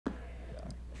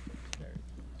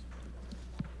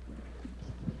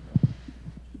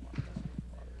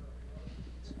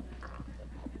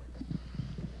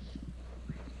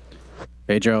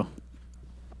Pedro,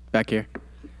 back here.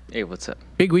 Hey, what's up?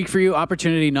 Big week for you.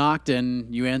 Opportunity knocked,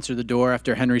 and you answered the door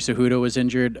after Henry Cejudo was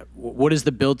injured. What has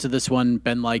the build to this one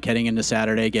been like heading into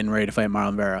Saturday, getting ready to fight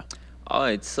Marlon Vera? Oh,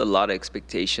 it's a lot of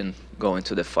expectation going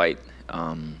to the fight.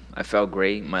 I felt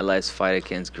great. My last fight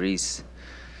against Greece.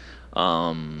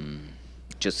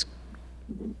 Just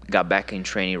got back in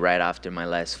training right after my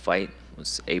last fight. It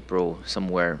was April,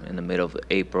 somewhere in the middle of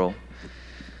April.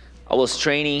 I was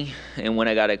training, and when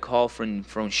I got a call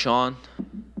from Sean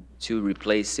to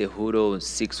replace Cejudo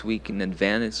 6 weeks in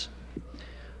advance,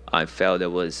 I felt there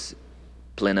was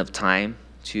plenty of time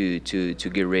to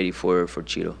get ready for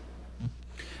Cejudo.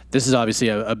 This is obviously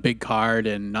a big card,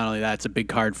 and not only that, it's a big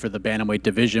card for the bantamweight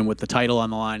division with the title on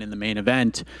the line in the main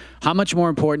event. How much more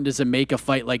important does it make a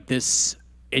fight like this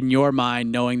in your mind,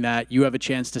 knowing that you have a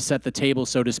chance to set the table,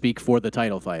 so to speak, for the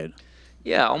title fight?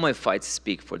 Yeah, all my fights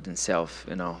speak for themselves.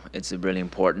 You know, it's really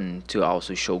important to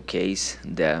also showcase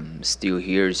that I'm still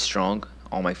here strong.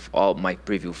 All my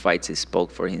previous fights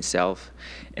spoke for himself,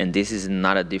 and this is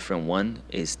not a different one.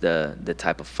 It's the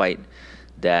type of fight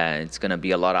that it's gonna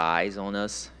be a lot of eyes on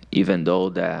us. Even though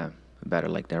that better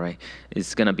like that, right?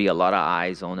 It's gonna be a lot of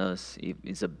eyes on us.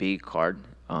 It's a big card,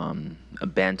 a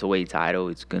bantamweight title.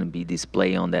 It's gonna be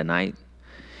displayed on that night,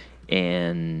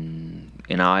 and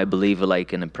I believe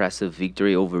like an impressive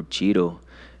victory over Cejudo,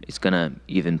 it's gonna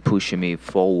even push me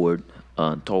forward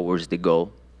towards the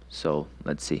goal. So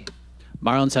let's see.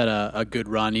 Marlon's had a good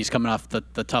run. He's coming off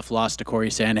the tough loss to Corey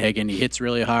Sandhagen. He hits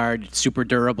really hard, super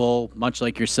durable, much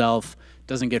like yourself.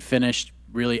 Doesn't get finished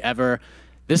really ever.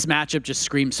 This matchup just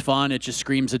screams fun. It just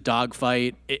screams a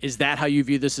dogfight. Is that how you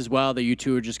view this as well, that you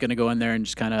two are just going to go in there and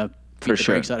just kind of beat the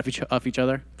brakes out of each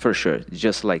other? For sure,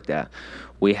 just like that.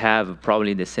 We have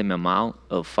probably the same amount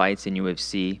of fights in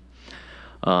UFC.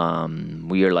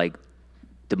 We are like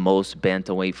the most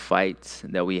bantamweight fights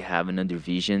that we have in the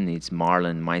division. It's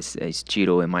Marlon, it's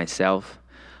Cejudo, and myself.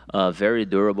 Very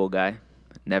durable guy.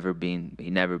 I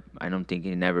don't think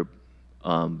he never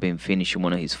been finished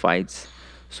one of his fights.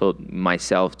 So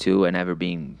myself too, I never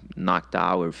been knocked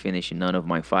out or finished in none of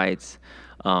my fights.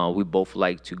 We both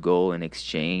like to go and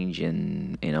exchange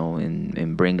and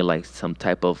and bring like some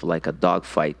type of like a dog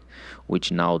fight,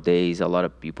 which nowadays a lot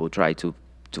of people try to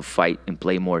fight and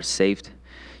play more safe.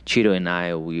 Cejudo and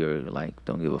I, we are like,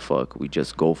 don't give a fuck. We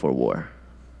just go for war.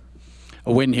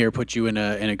 A win here puts you in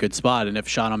a good spot, and if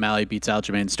Sean O'Malley beats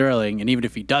Aljamain Sterling, and even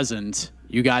if he doesn't,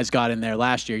 you guys got in there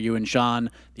last year. You and Sean,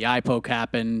 the eye poke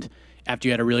happened after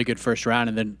you had a really good first round,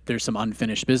 and then there's some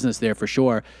unfinished business there for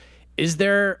sure. Is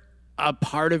there a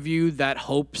part of you that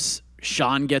hopes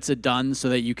Sean gets it done so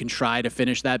that you can try to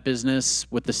finish that business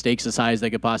with the stakes as high as they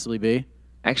could possibly be?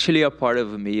 Actually, a part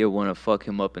of me, I want to fuck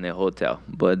him up in a hotel.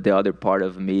 But the other part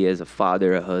of me, as a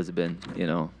father, a husband,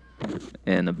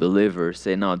 and a believer,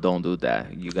 say, no, don't do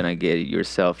that. You're going to get it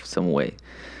yourself some way.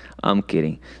 I'm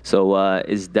kidding. So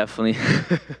it's definitely...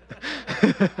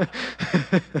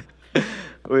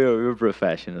 We're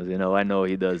professionals, I know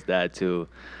he does that too.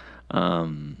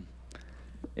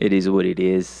 It is what it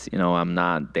is. I'm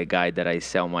not the guy that I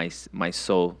sell my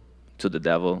soul to the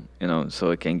devil,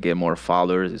 so I can get more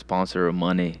followers, sponsor, or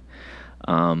money.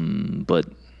 But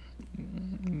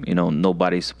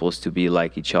nobody's supposed to be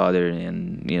like each other,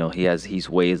 and he has his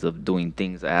ways of doing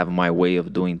things. I have my way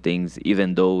of doing things,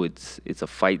 even though it's a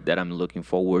fight that I'm looking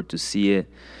forward to see it.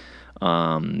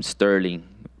 Sterling,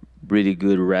 really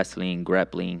good wrestling,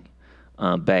 grappling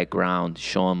background.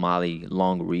 Sean O'Malley,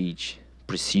 long reach,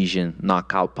 precision,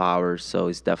 knockout power. So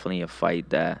it's definitely a fight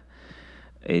that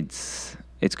it's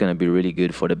going to be really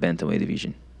good for the bantamweight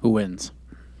division. Who wins?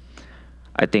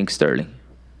 I think Sterling.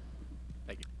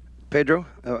 Thank you. Pedro,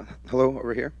 hello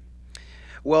over here.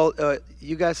 Well,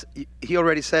 you guys, he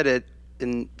already said it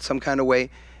in some kind of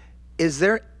way. Is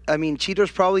there... I mean,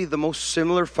 Cejudo's probably the most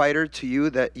similar fighter to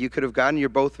you that you could have gotten. You're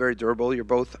both very durable. You're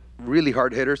both really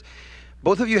hard hitters.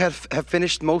 Both of you have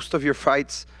finished most of your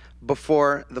fights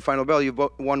before the final bell. You've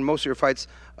won most of your fights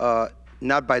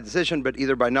not by decision, but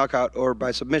either by knockout or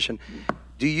by submission.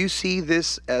 Do you see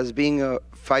this as being a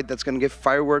fight that's going to give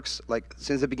fireworks like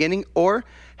since the beginning, or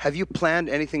have you planned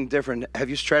anything different? Have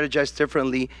you strategized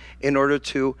differently in order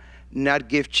to not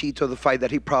give Cejudo the fight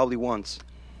that he probably wants?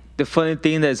 The funny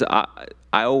thing is,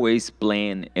 I always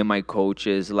plan, and my coach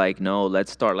is like, no,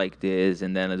 let's start like this,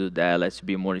 and then I do that. Let's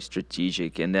be more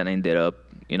strategic. And then I ended up,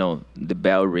 the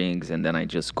bell rings, and then I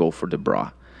just go for the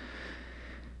bra.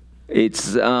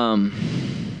 It's,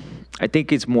 I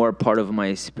think it's more part of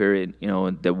my spirit,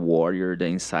 the warrior, the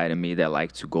inside of me that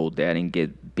like to go there and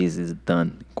get business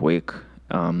done quick.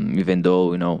 Even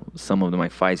though, some of my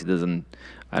fights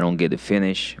I don't get the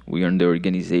finish. We're in the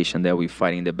organization that we're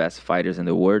fighting the best fighters in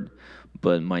the world.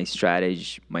 But my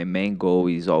strategy, my main goal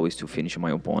is always to finish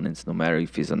my opponents, no matter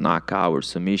if it's a knockout or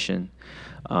submission.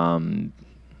 And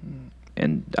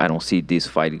I don't see this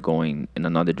fight going in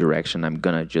another direction. I'm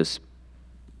going to just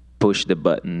push the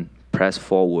button, press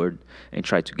forward, and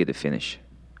try to get the finish.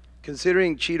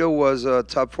 Considering Cejudo was a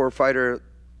top 4 fighter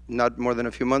not more than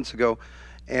a few months ago,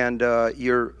 and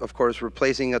you're, of course,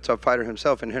 replacing a top fighter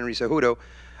himself in Henry Cejudo,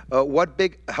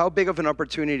 how big of an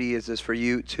opportunity is this for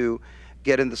you to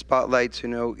get in the spotlights,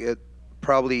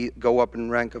 probably go up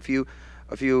and rank a few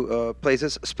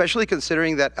places, especially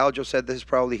considering that Aljo said this is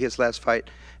probably his last fight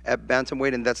at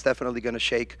bantamweight, and that's definitely going to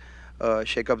shake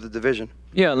up the division.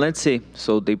 Yeah, let's see.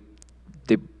 So they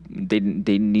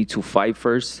need to fight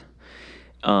first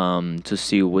to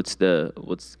see what's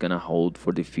gonna hold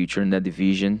for the future in that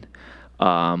division.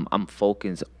 I'm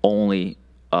focused only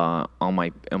on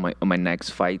my next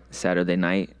fight Saturday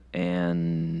night.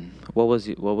 And what was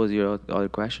your other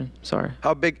question? Sorry.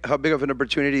 How big of an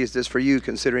opportunity is this for you,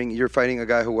 considering you're fighting a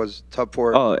guy who was top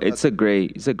 4? Oh, it's a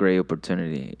great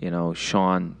opportunity.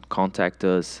 Sean contacted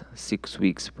us 6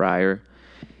 weeks prior.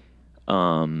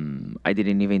 I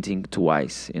didn't even think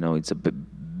twice. It's a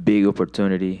big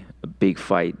opportunity, a big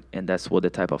fight, and that's what the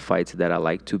type of fights that I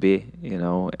like to be.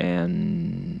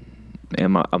 And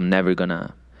I'm never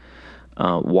gonna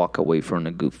walk away from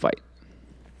a good fight.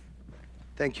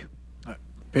 Thank you.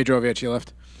 Pedro, over to your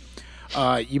left.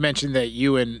 You mentioned that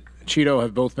you and Cejudo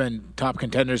have both been top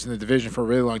contenders in the division for a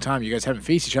really long time. You guys haven't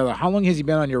faced each other. How long has he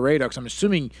been on your radar? Because I'm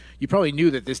assuming you probably knew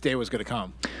that this day was going to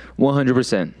come.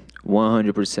 100%.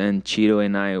 100%. Cejudo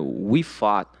and I, we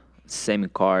fought same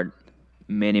card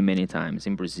many times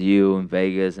in Brazil, in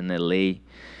Vegas, in LA.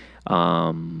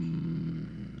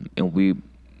 And we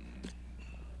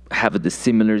have the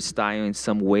similar style in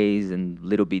some ways and a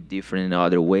little bit different in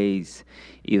other ways,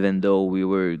 even though we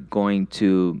were going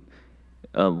to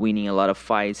winning a lot of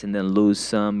fights and then lose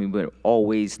some. We were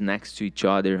always next to each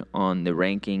other on the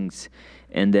rankings.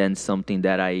 And then something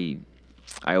that I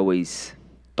always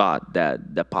thought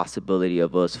that the possibility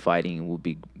of us fighting would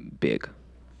be big.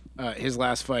 His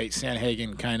last fight,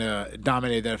 Sandhagen kind of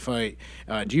dominated that fight.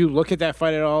 Do you look at that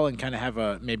fight at all and kind of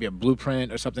have maybe a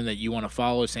blueprint or something that you want to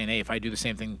follow, saying, hey, if I do the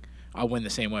same thing, I'll win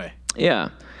the same way? Yeah.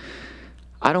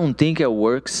 I don't think it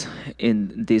works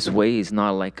in this way. It's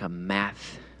not like a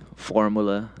math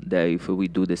formula that if we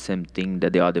do the same thing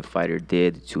that the other fighter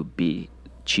did to beat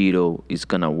Cejudo is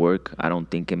going to work. I don't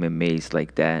think MMA is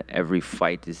like that. Every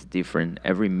fight is different.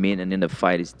 Every minute in the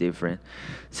fight is different.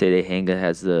 Sandhagen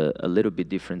has a little bit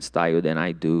different style than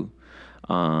I do.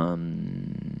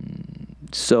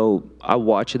 So I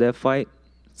watched that fight,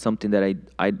 something that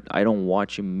I don't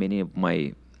watch in many of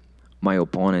my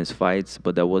opponent's fights,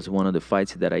 but that was one of the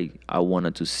fights that I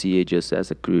wanted to see it just as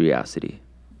a curiosity.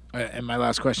 And my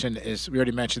last question is, we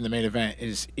already mentioned the main event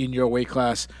is in your weight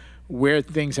class, where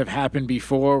things have happened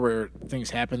before, where things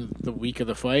happened the week of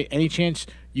the fight. Any chance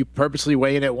you purposely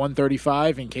weigh in at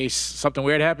 135 in case something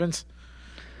weird happens?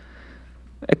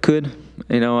 I could.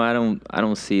 I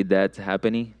don't see that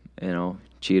happening.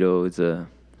 Cejudo is a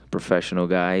professional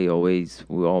guy. We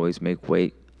always make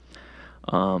weight.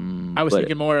 I was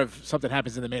thinking more of something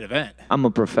happens in the main event. I'm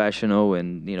a professional,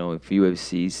 and if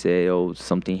UFC say,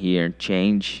 something here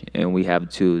change, and we have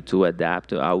to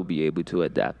adapt, I will be able to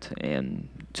adapt and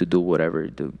to do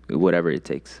whatever it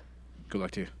takes. Good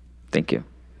luck to you. Thank you.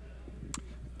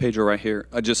 Pedro, right here.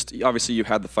 Obviously you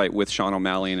had the fight with Sean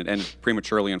O'Malley and it ended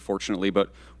prematurely, unfortunately. But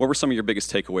what were some of your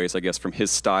biggest takeaways, I guess, from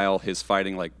his style, his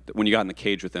fighting? Like when you got in the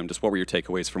cage with him, just what were your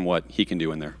takeaways from what he can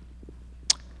do in there?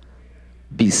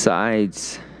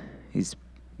 Besides his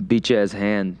bitch-ass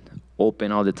hand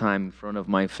open all the time in front of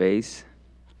my face,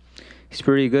 he's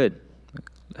pretty good.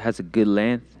 Has a good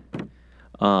length.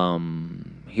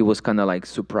 He was kind of like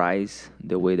surprised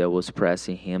the way that I was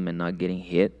pressing him and not getting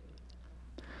hit.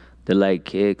 The leg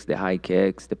kicks, the high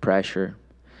kicks, the pressure.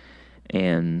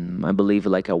 And I believe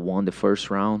I won the first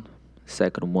round.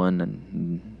 Second one,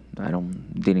 and I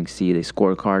didn't see the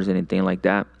scorecards, anything like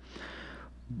that.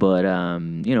 But,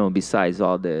 besides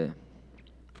all the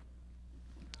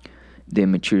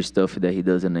immature stuff that he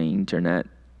does on the internet,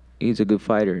 he's a good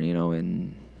fighter,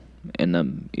 and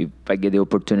if I get the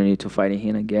opportunity to fight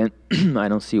him again, I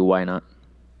don't see why not.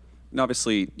 And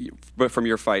obviously, but from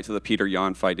your fight to the Peter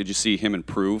Yan fight, did you see him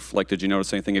improve? Did you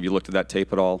notice anything? Have you looked at that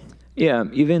tape at all? Yeah,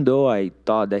 even though I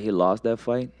thought that he lost that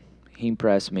fight, he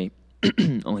impressed me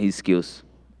on his skills.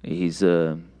 He's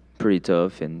pretty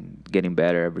tough and getting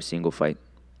better every single fight.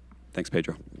 Thanks,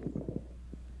 Pedro.